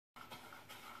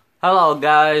Hello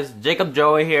guys, Jacob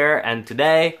Joey here, and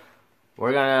today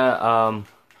we're gonna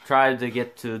try to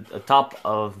get to the top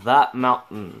of that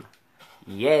mountain.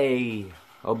 Yay!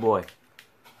 Oh boy.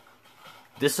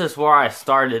 This is where I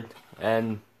started,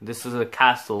 and this is a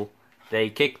castle.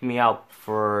 They kicked me out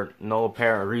for no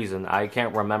apparent reason. I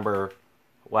can't remember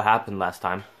what happened last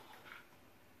time.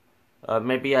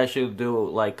 Maybe I should do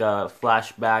like a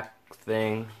flashback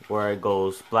thing where it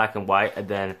goes black and white and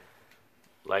then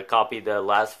like copy the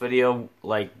last video.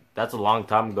 Like that's a long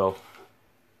time ago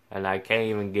and I can't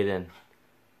even get in.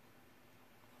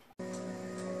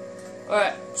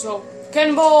 Alright, so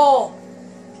cannonball!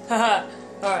 Haha.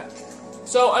 Alright.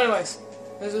 So anyways,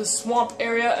 there's a swamp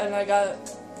area and I got a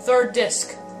third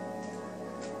disc.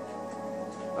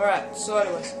 Alright, so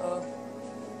anyways,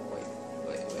 wait.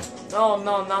 No,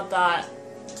 not that.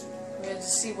 We have to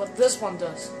see what this one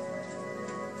does.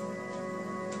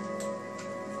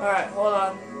 Alright, hold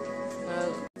on.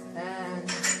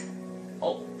 And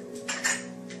oh,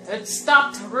 it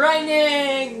stopped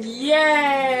raining!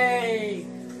 Yay!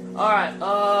 Alright,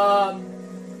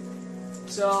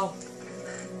 so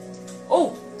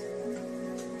oh,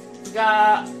 we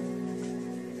got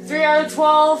 3 out of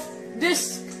 12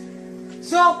 disc.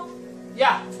 So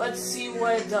yeah, let's see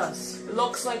what it does. It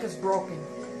looks like it's broken.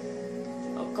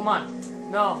 Oh, come on.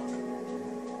 No.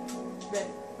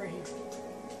 Right here.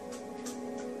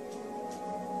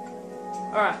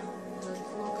 Alright. Let's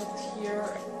look at here.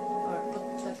 Alright, put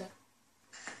that there.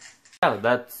 Yeah,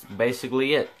 that's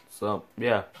basically it. So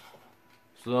yeah.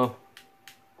 So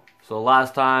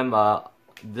last time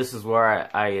this is where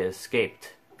I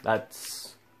escaped.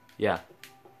 That's yeah.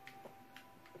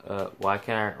 Why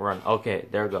can't I run? Okay,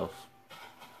 there it goes.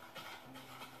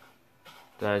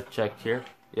 Did I check here?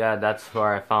 Yeah, that's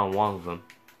where I found one of them.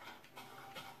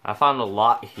 I found a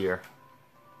lot here.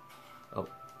 Oh,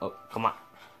 come on.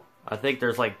 I think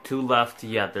there's like 2 left.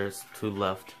 Yeah, there's 2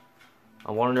 left.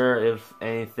 I wonder if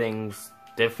anything's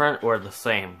different or the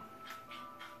same.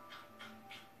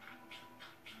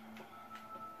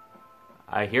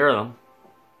 I hear them.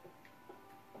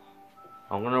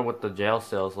 I wonder what the jail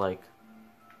cell's like.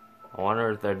 I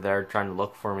wonder if they're there trying to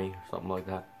look for me or something like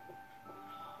that.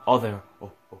 Oh, they are.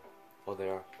 Oh, they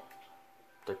are.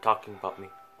 They're talking about me.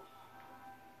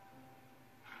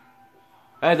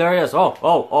 Hey, there he is. Hi.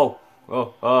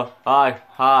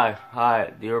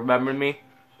 Do you remember me?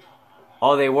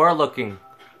 Oh, they were looking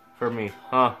for me,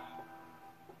 huh?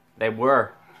 They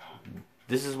were.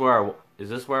 This is where is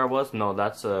this where I was? No,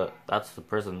 that's the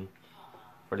prison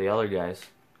for the other guys.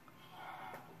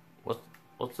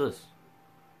 What's this?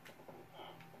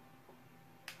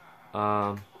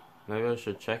 Maybe I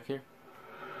should check here.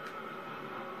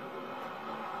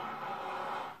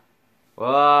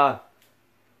 What?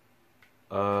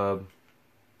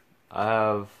 I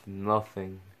have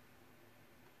nothing.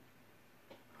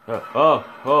 Whoa,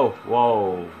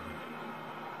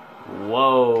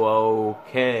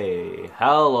 okay.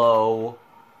 Hello,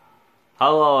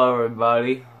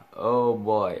 everybody. Oh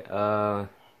boy.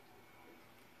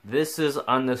 This is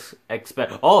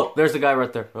unexpected. Oh, there's a guy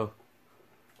right there. Oh.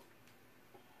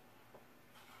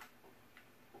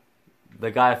 The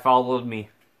guy followed me,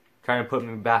 trying to put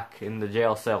me back in the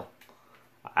jail cell.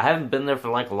 I haven't been there for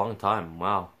like a long time.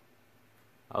 Wow.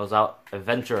 I was out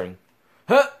adventuring.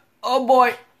 Huh! Oh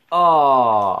boy!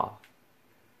 Oh.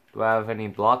 Do I have any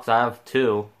blocks? I have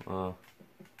 2. Oh,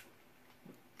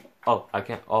 I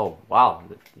can't. Oh, wow.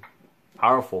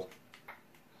 Powerful.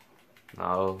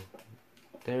 No.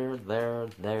 There.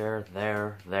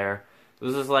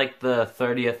 This is like the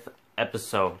 30th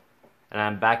episode. And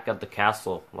I'm back at the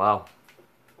castle. Wow.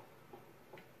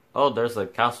 Oh, there's a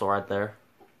castle right there.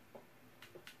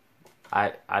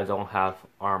 I don't have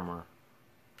armor.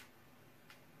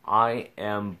 I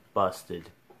am busted.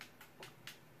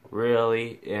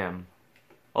 Really am.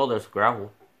 Oh, there's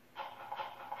gravel.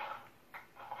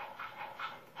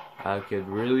 I could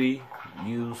really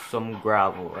use some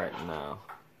gravel right now.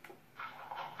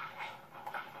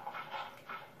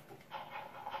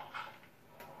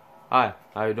 Hi,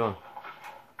 how you doing?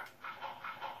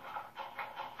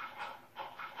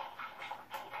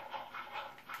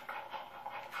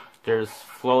 There's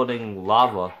floating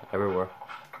lava everywhere.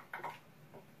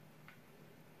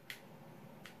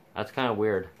 That's kind of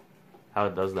weird how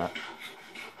it does that.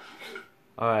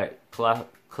 Alright,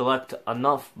 collect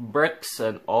enough bricks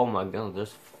and oh my goodness,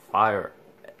 there's fire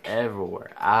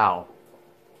everywhere. Ow.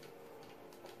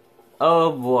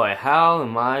 Oh boy, how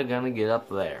am I gonna get up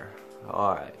there?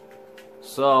 Alright,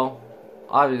 so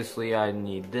obviously I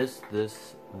need this,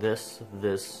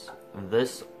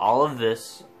 all of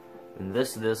this, and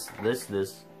this,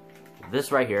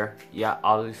 this right here. Yeah,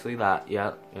 obviously that.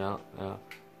 Yeah.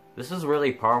 This is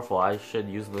really powerful. I should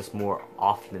use this more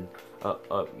often.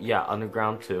 Yeah,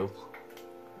 underground too.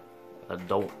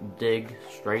 Don't dig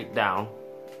straight down.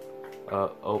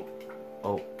 Oh.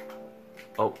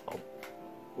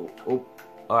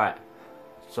 Alright.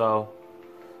 So,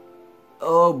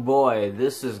 oh boy,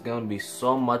 this is gonna be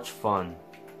so much fun.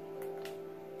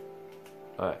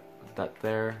 Alright, put that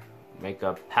there. Make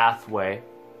a pathway.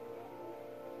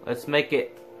 Let's make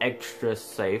it extra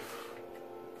safe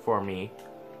for me,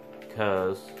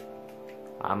 because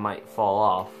I might fall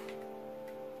off.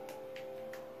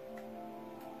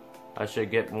 I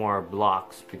should get more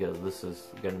blocks because this is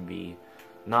gonna be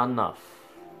not enough.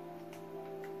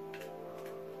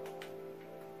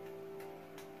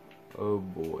 Oh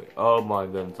boy. Oh my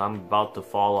goodness, I'm about to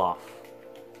fall off.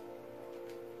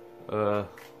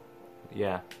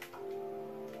 Yeah.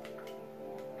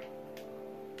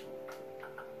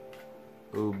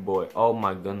 Oh boy. Oh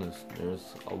my goodness,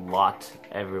 there's a lot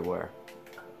everywhere.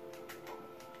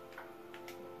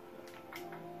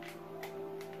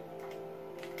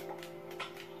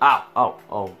 Ow!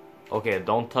 Oh. Okay,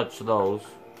 don't touch those.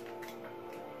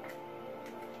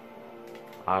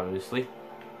 Obviously.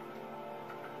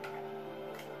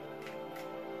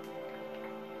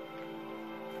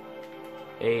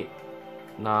 Eight,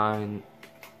 9.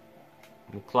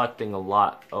 I'm collecting a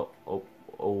lot. Oh,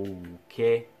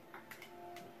 okay.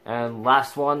 And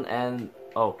last one, and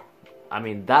I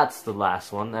mean that's the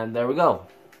last one, and there we go.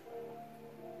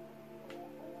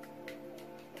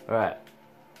 Alright.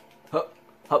 Hup.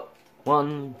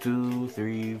 1, 2,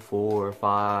 3, 4,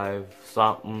 5,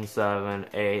 something, 7,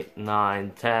 8,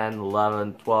 9, 10,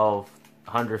 11, 12,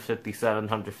 157,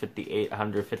 158,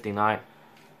 159,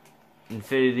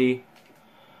 infinity,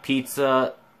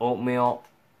 pizza, oatmeal,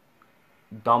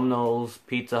 Domino's,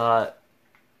 Pizza Hut.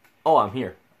 Oh, I'm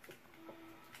here.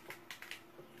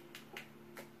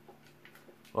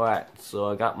 Alright, so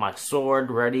I got my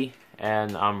sword ready,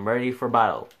 and I'm ready for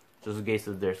battle. Just in case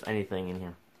if there's anything in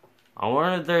here. I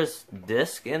wonder if there's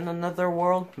disc in another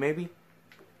world, maybe?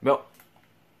 No.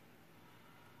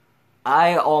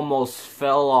 I almost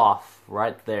fell off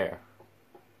right there.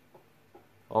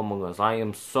 Oh my goodness, I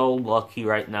am so lucky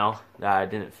right now that I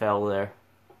didn't fall there.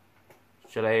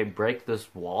 Should I break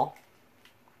this wall?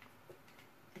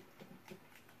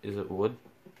 Is it wood?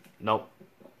 Nope.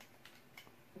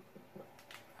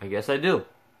 I guess I do.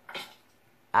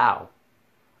 Ow.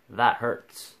 That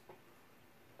hurts.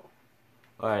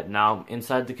 Alright, now I'm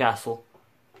inside the castle.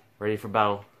 Ready for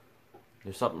battle.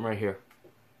 There's something right here.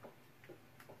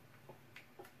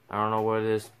 I don't know what it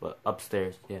is, but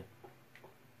upstairs, yeah.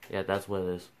 Yeah, that's what it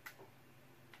is. Is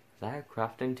that a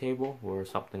crafting table or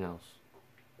something else?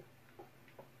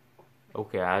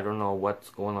 Okay, I don't know what's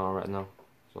going on right now.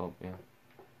 So, yeah.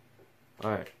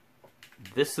 Alright.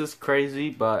 This is crazy,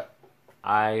 but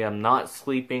I am not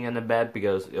sleeping in the bed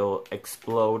because it'll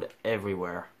explode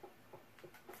everywhere.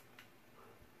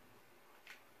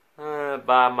 But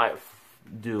I might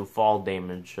do fall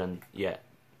damage, and yeah.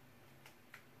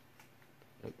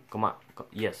 Come on.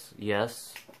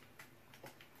 Yes.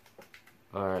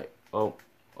 Alright. Oh,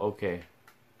 okay.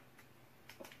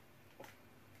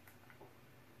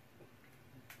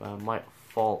 But I might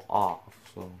fall off,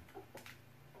 so.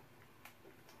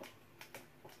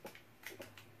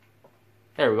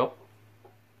 There we go.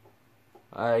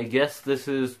 I guess this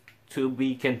is to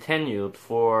be continued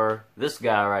for this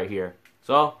guy right here.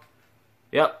 So,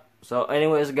 yep. So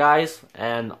anyways, guys,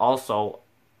 and also,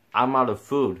 I'm out of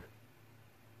food.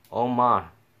 Oh my.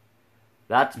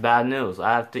 That's bad news.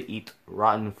 I have to eat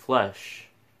rotten flesh.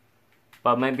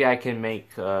 But maybe I can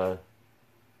make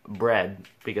bread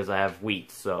because I have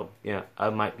wheat. So, yeah,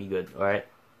 I might be good. Alright.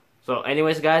 So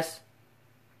anyways, guys.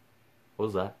 What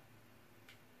was that?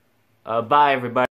 Bye, everybody.